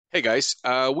Hey guys,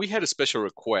 we had a special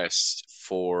request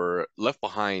for Left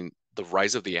Behind: The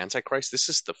Rise of the Antichrist. This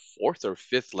is the fourth or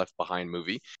fifth Left Behind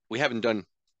movie. We haven't done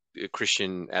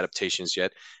Christian adaptations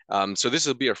yet, so this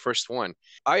will be our first one.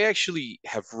 I actually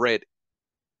have read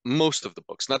most of the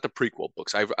books, not the prequel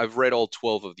books. I've read all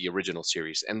 12 of the original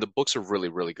series, and the books are really,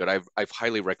 really good. I've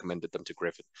highly recommended them to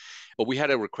Griffin. But we had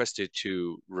a requested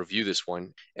to review this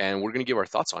one, and we're going to give our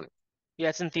thoughts on it. Yeah,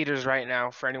 it's in theaters right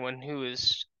now for anyone who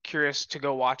is curious to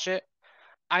go watch it.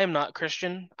 I am not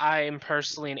Christian. I am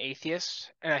personally an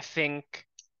atheist, and I think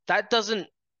that doesn't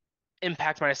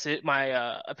impact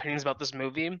my opinions about this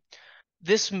movie.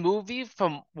 This movie,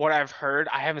 from what I've heard,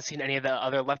 I haven't seen any of the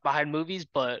other Left Behind movies,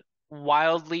 but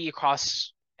wildly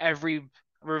across every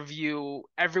review,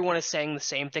 everyone is saying the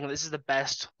same thing. This is the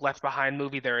best Left Behind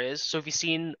movie there is. So if you've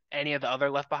seen any of the other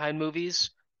Left Behind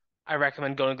movies, I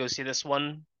recommend going to go see this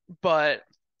one. But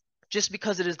just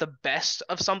because it is the best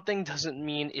of something doesn't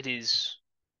mean it is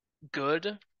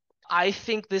good. I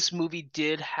think this movie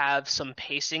did have some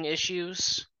pacing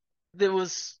issues. There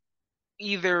was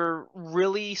either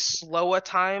really slow at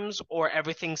times or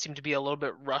everything seemed to be a little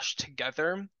bit rushed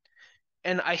together.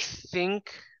 And I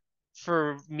think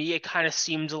for me, it kind of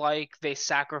seemed like they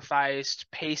sacrificed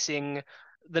pacing,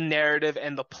 the narrative,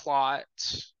 and the plot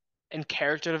and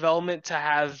character development to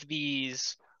have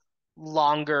these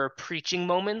longer preaching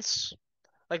moments.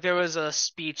 Like there was a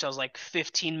speech that was like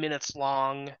 15 minutes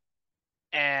long,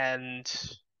 and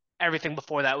everything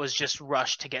before that was just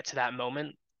rushed to get to that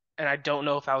moment. And I don't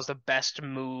know if that was the best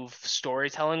move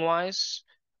storytelling wise.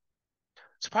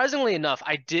 Surprisingly enough,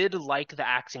 I did like the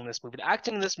acting in this movie. The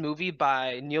acting in this movie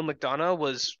by Neil McDonough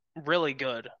was really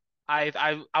good.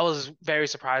 I was very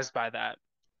surprised by that.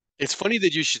 It's funny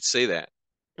that you should say that.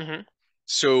 Hmm.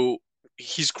 So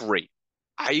he's great.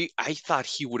 I thought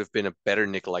he would have been a better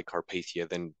Nikolai Carpathia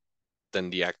than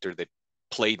the actor that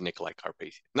played Nikolai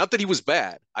Carpathia. Not that he was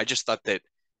bad. I just thought that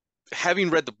having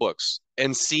read the books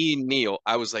and seeing Neil,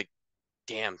 I was like,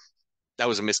 damn, that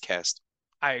was a miscast.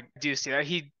 I do see that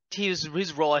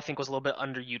his role I think was a little bit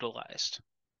underutilized.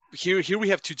 Here we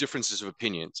have two differences of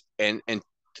opinions, and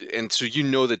so you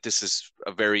know that this is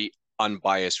a very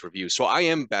unbiased review. So I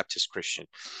am Baptist Christian,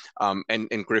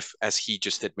 and Griff, as he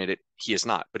just admitted, he is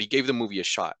not, but he gave the movie a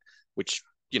shot, which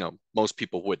most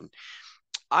people wouldn't.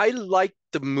 I liked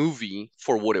the movie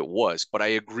for what it was, but I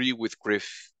agree with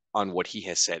Griff on what he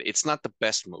has said. It's not the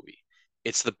best movie.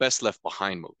 It's the best Left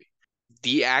Behind movie.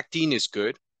 The acting is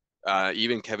good.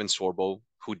 Even Kevin Sorbo,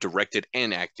 who directed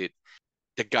and acted,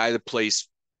 the guy that plays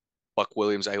Buck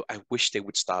Williams, I wish they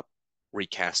would stop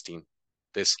recasting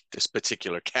this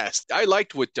particular cast. I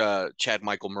liked what Chad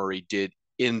Michael Murray did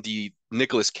in the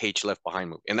Nicolas Cage Left Behind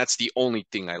movie, and that's the only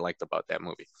thing I liked about that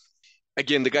movie.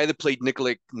 Again, the guy that played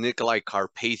Nikolai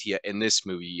Carpathia in this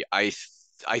movie, I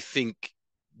think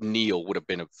Neil would have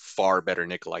been a far better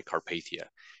Nikolai Carpathia.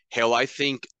 Hell, I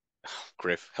think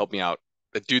Griff, help me out.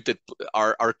 The dude that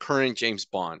our current James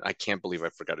Bond, I can't believe I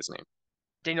forgot his name.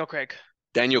 Daniel Craig.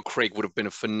 Daniel Craig would have been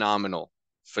a phenomenal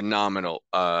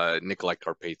Nikolai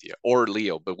Carpathia or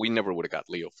Leo, but we never would have got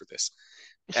Leo for this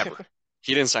ever.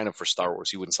 He didn't sign up for Star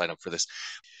Wars. He wouldn't sign up for this.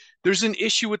 There's an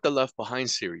issue with the Left Behind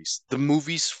series. The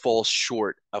movies fall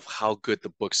short of how good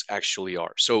the books actually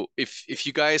are. So if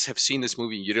you guys have seen this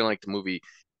movie and you didn't like the movie,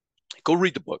 go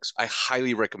read the books. I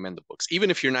highly recommend the books.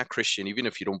 Even if you're not Christian, even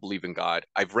if you don't believe in God,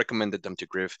 I've recommended them to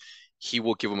Griff. He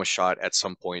will give them a shot at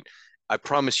some point. I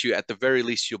promise you, at the very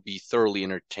least, you'll be thoroughly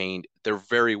entertained. They're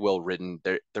very well written.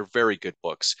 They're very good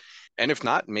books. And if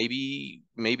not, maybe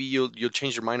you'll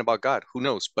change your mind about God. Who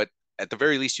knows? But at the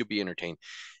very least, you'll be entertained.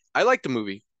 I like the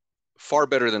movie far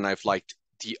better than I've liked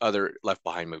the other Left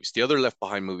Behind movies. The other Left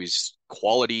Behind movies,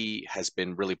 quality has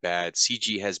been really bad.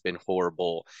 CG has been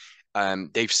horrible.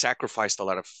 They've sacrificed a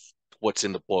lot of what's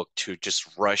in the book to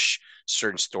just rush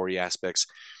certain story aspects.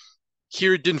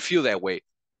 Here, it didn't feel that way.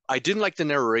 I didn't like the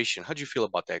narration. How'd you feel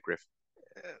about that, Griff?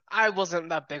 I wasn't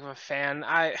that big of a fan.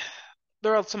 I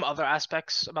There are some other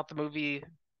aspects about the movie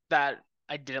that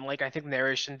I didn't like. I think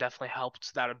narration definitely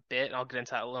helped that a bit, and I'll get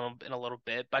into that in a little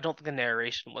bit. But I don't think the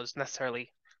narration was necessarily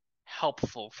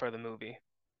helpful for the movie.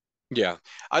 Yeah,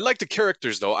 I like the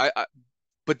characters though.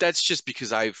 But that's just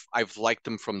because I've liked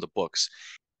them from the books.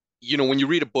 When you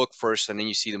read a book first and then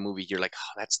you see the movie, you're like,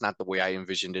 oh, that's not the way I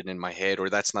envisioned it in my head, or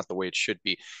that's not the way it should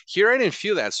be. Here, I didn't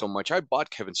feel that so much. I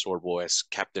bought Kevin Sorbo as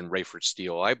Captain Rayford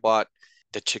Steele. I bought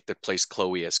the chick that plays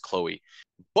Chloe as Chloe.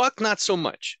 Buck, not so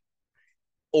much.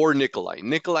 Or Nikolai.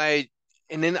 Nikolai,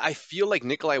 and then I feel like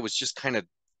Nikolai was just kind of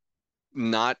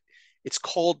not. It's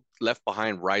called Left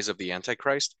Behind: Rise of the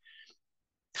Antichrist.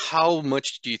 How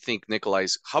much do you think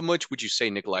Nikolai's? How much would you say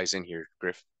Nikolai's in here,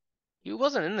 Griff? He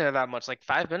wasn't in there that much, like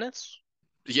 5 minutes.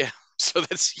 Yeah. So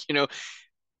that's, and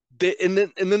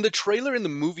then the trailer and the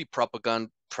movie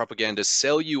propaganda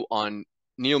sell you on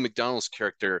Neil McDonald's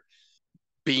character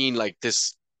being like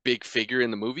this big figure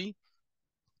in the movie,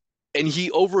 and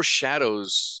he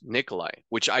overshadows Nikolai,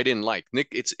 which I didn't like.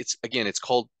 It's again, it's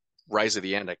called Rise of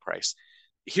the Antichrist.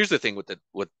 Here's the thing with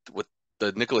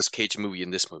the Nicolas Cage movie in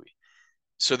this movie.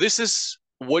 So this is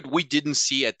what we didn't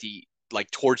see at the like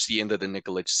towards the end of the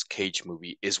Nicolas Cage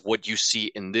movie is what you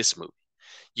see in this movie.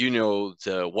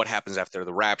 The what happens after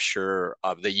the rapture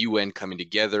of the UN coming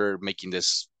together, making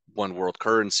this one world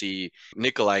currency,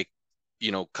 Nikolai,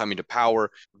 coming to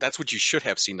power. That's what you should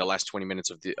have seen the last 20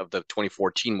 minutes of the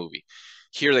 2014 movie.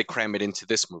 Here they cram it into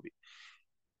this movie.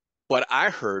 But I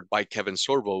heard by Kevin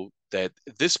Sorbo that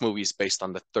this movie is based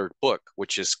on the third book,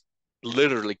 which is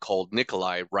literally called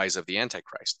Nikolai, Rise of the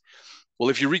Antichrist. Well,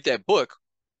 if you read that book,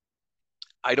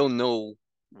 I don't know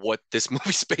what this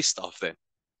movie's based off then,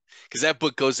 because that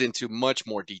book goes into much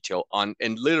more detail on,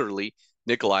 and literally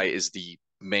Nikolai is the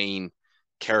main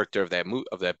character of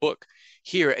that book.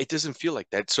 Here, it doesn't feel like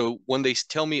that. So when they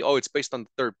tell me, "Oh, it's based on the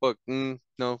third book,"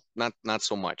 no, not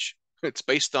so much. It's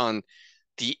based on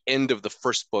the end of the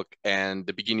first book and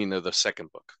the beginning of the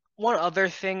second book. One other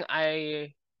thing,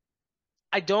 I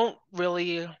don't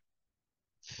really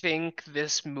think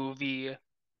this movie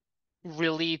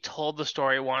really told the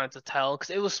story it wanted to tell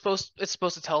because it's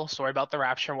supposed to tell a story about the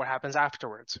rapture and what happens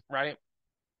afterwards, right?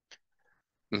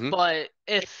 Hmm. But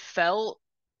it felt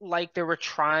like they were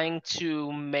trying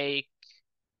to make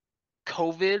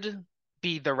COVID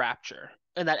be the rapture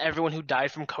and that everyone who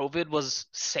died from COVID was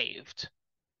saved.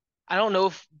 I don't know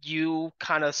if you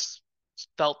kind of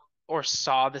felt or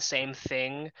saw the same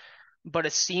thing, but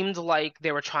it seemed like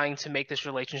they were trying to make this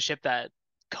relationship that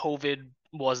COVID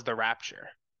was the rapture.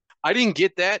 I didn't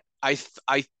get that.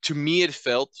 To me, it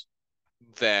felt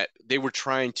that they were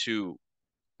trying to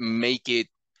make it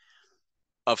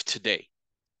of today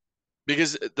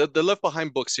because the Left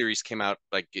Behind book series came out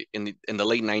like in the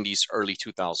late 90s, early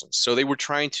 2000s. So they were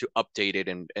trying to update it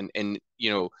and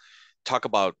talk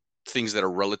about things that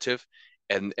are relative,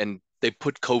 and they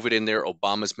put COVID in there.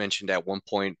 Obama's mentioned at one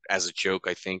point as a joke,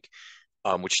 I think,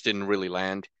 which didn't really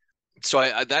land. So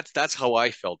that's how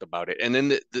I felt about it. And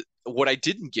then what I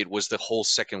didn't get was the whole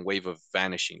second wave of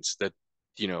vanishings that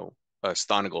you know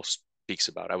Stonigal speaks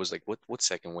about. I was like, what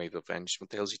second wave of vanishing? What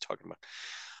the hell is he talking about?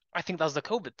 I think that was the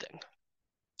COVID thing.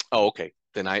 Oh, okay.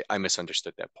 Then I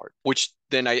misunderstood that part. Which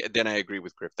then I agree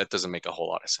with Griff. That doesn't make a whole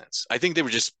lot of sense. I think they were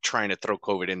just trying to throw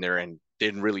COVID in there and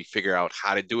didn't really figure out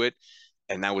how to do it,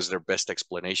 and that was their best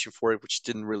explanation for it, which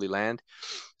didn't really land.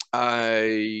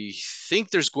 I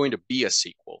think there's going to be a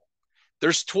sequel.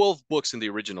 There's 12 books in the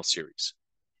original series.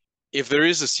 If there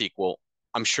is a sequel,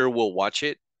 I'm sure we'll watch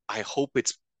it. I hope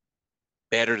it's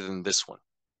better than this one.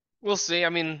 We'll see. I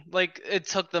mean, like it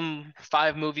took them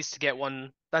 5 movies to get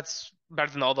one that's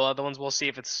better than all the other ones. We'll see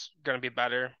if it's gonna be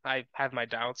better. I have my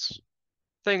doubts.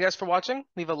 Thank you guys for watching.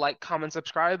 Leave a like, comment,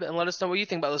 subscribe, and let us know what you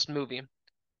think about this movie.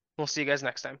 We'll see you guys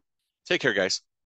next time. Take care, guys.